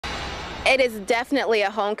It is definitely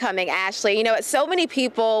a homecoming, Ashley. You know, so many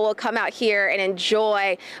people will come out here and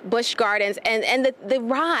enjoy Busch Gardens and the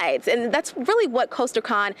rides, and that's really what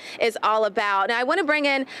CoasterCon is all about. Now, I want to bring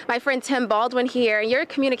in my friend Tim Baldwin here, and you're a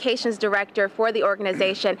communications director for the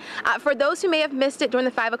organization. For those who may have missed it during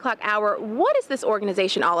the 5 o'clock hour, what is this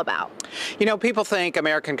organization all about? You know, people think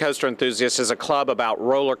American Coaster Enthusiasts is a club about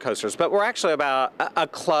roller coasters, but we're actually about a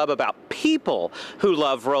club about people who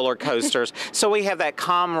love roller coasters. So we have that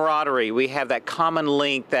camaraderie. We have that common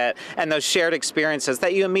link and those shared experiences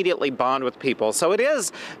that you immediately bond with people. So it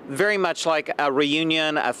is very much like a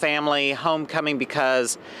reunion, a family, homecoming,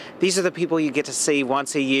 because these are the people you get to see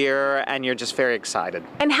once a year, and you're just very excited.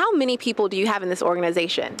 And how many people do you have in this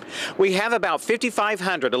organization? We have about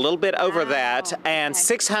 5,500, a little bit over that, and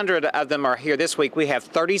 600 of them are here this week. We have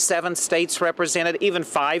 37 states represented, even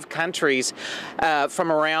 5 countries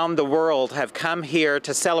from around the world have come here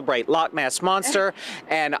to celebrate Loch Ness Monster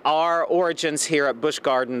and our origins here at Busch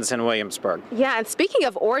Gardens in Williamsburg. Yeah, and speaking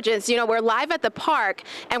of origins, you know, we're live at the park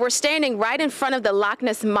and we're standing right in front of the Loch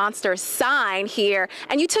Ness Monster sign here,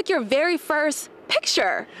 and you took your very first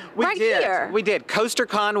picture here. We did.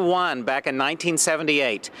 CoasterCon 1 back in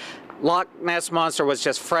 1978. Loch Ness Monster was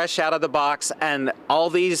just fresh out of the box, and all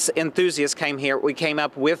these enthusiasts came here. We came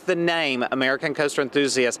up with the name American Coaster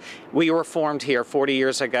Enthusiasts. We were formed here 40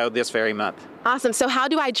 years ago this very month. Awesome. So how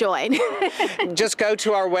do I join? Just go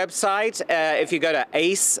to our website. If you go to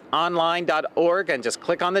aceonline.org and just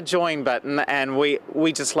click on the join button, and we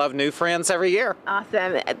just love new friends every year.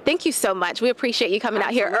 Awesome. Thank you so much. We appreciate you coming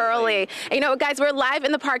out here early. And, you know, guys, we're live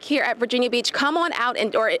in the park here at Virginia Beach. Come on out,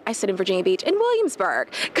 or I said in Virginia Beach, in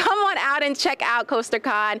Williamsburg. Come on out and check out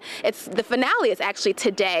CoasterCon. The finale is actually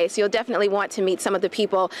today, so you'll definitely want to meet some of the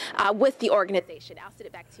people with the organization. I'll sit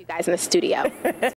it back to you guys in the studio.